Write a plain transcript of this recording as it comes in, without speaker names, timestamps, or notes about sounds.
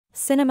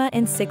Cinema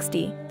in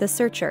 60, The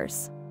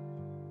Searchers.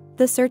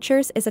 The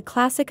Searchers is a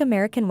classic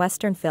American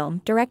Western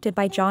film directed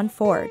by John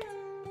Ford.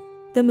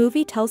 The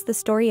movie tells the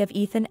story of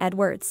Ethan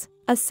Edwards,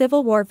 a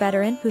Civil War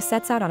veteran who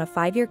sets out on a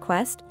 5-year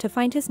quest to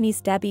find his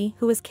niece Debbie,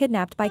 who was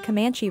kidnapped by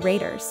Comanche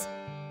raiders.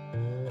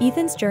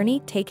 Ethan's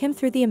journey takes him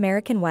through the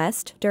American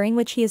West, during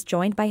which he is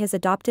joined by his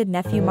adopted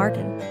nephew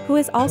Martin, who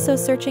is also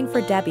searching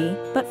for Debbie,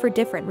 but for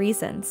different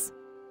reasons.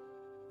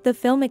 The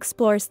film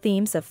explores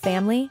themes of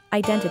family,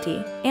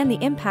 identity, and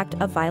the impact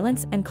of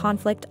violence and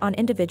conflict on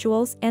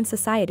individuals and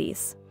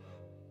societies.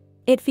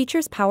 It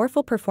features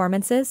powerful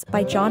performances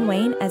by John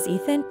Wayne as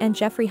Ethan and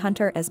Jeffrey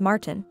Hunter as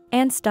Martin,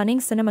 and stunning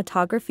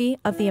cinematography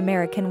of the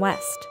American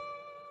West.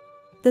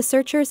 The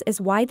Searchers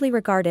is widely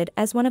regarded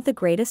as one of the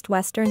greatest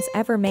westerns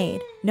ever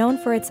made, known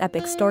for its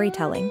epic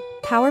storytelling,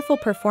 powerful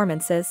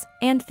performances,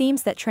 and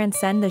themes that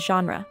transcend the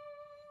genre.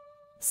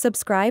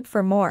 Subscribe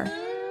for more.